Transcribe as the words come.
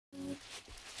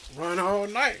Run all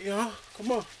night, y'all.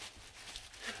 Come on.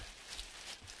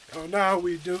 Y'all know how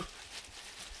we do.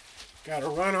 Gotta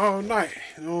run all night.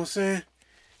 You know what I'm saying?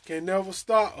 Can't never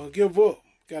stop or give up.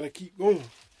 Gotta keep going.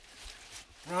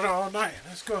 Run all night.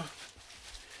 Let's go.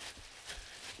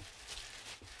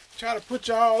 Try to put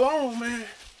y'all on, man.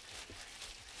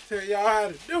 Tell y'all how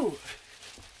to do it.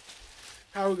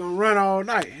 How we gonna run all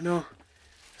night, you know?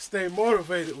 Stay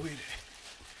motivated with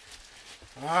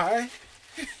it. Alright?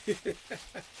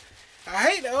 I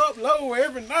hate to upload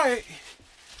every night.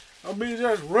 I'll be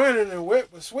just running and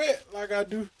wet with sweat like I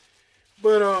do.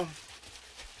 But I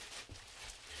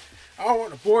don't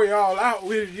want to bore y'all out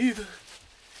with it either.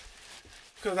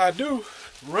 Cause I do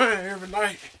run every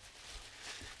night.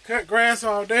 Cut grass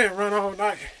all day and run all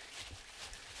night.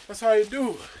 That's how you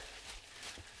do it.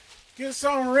 Get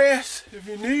some rest if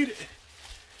you need it.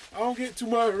 I don't get too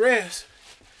much rest.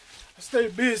 I stay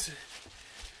busy.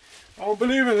 I don't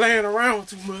believe in laying around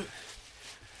too much.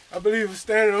 I believe in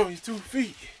standing on your 2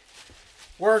 feet.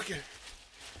 Working.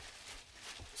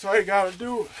 That's how you gotta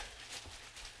do it.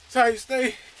 That's how you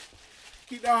stay.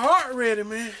 Keep that heart ready,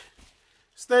 man.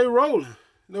 Stay rolling.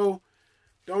 No,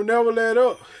 don't never let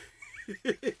up.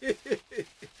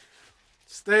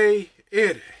 Stay in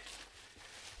it.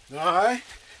 Alright?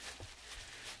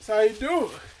 That's how you do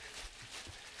it.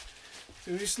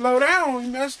 So you slow down, you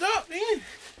messed up then.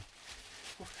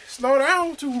 Slow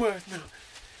down too much now.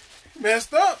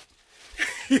 Messed up.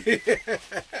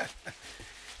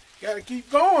 Gotta keep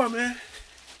going, man.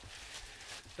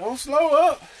 Don't slow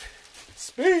up.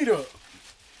 Speed up.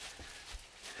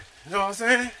 You know what I'm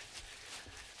saying?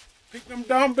 Pick them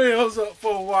dumbbells up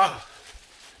for a while.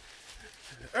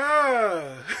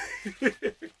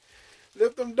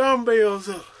 Lift them dumbbells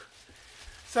up.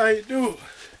 That's how you do it.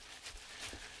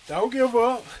 Don't give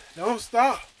up. Don't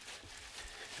stop.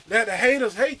 Let the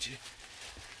haters hate you.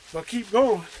 But keep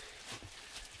going.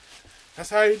 That's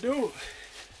how you do it.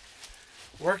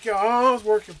 Work your arms,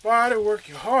 work your body, work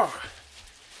your heart.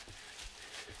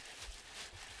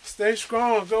 Stay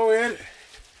strong, go at it.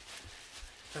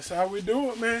 That's how we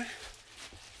do it, man.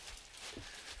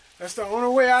 That's the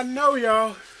only way I know,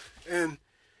 y'all. And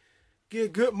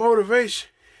get good motivation.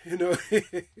 You know,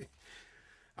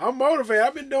 I'm motivated.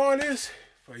 I've been doing this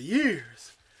for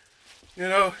years. You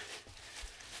know,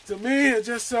 to me, it's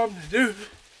just something to do.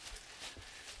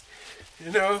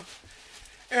 You know,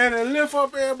 and to lift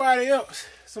up everybody else.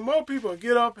 Some more people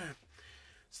get up and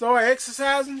start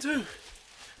exercising too.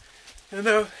 You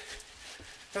know,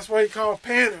 that's what you call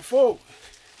paying it forward.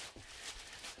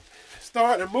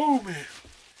 Start the movement.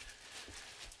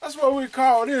 That's what we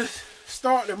call this.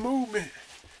 Start the movement.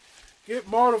 Get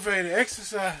motivated.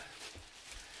 Exercise.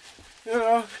 You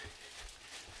know,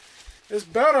 it's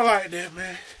better like that,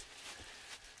 man.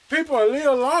 People will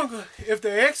live longer if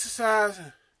they exercise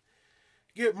and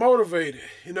get motivated.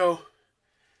 You know,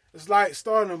 it's like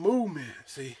starting a movement,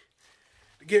 see,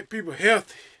 to get people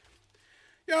healthy.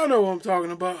 Y'all know what I'm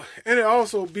talking about. And it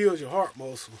also builds your heart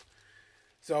muscle.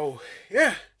 So,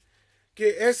 yeah.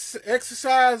 Get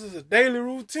exercise as a daily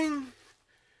routine.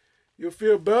 You'll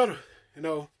feel better. You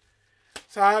know,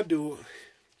 that's how I do it.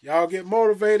 Y'all get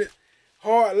motivated.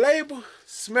 Hard labor.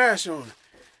 Smash on it.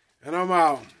 And I'm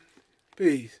out.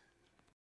 Peace.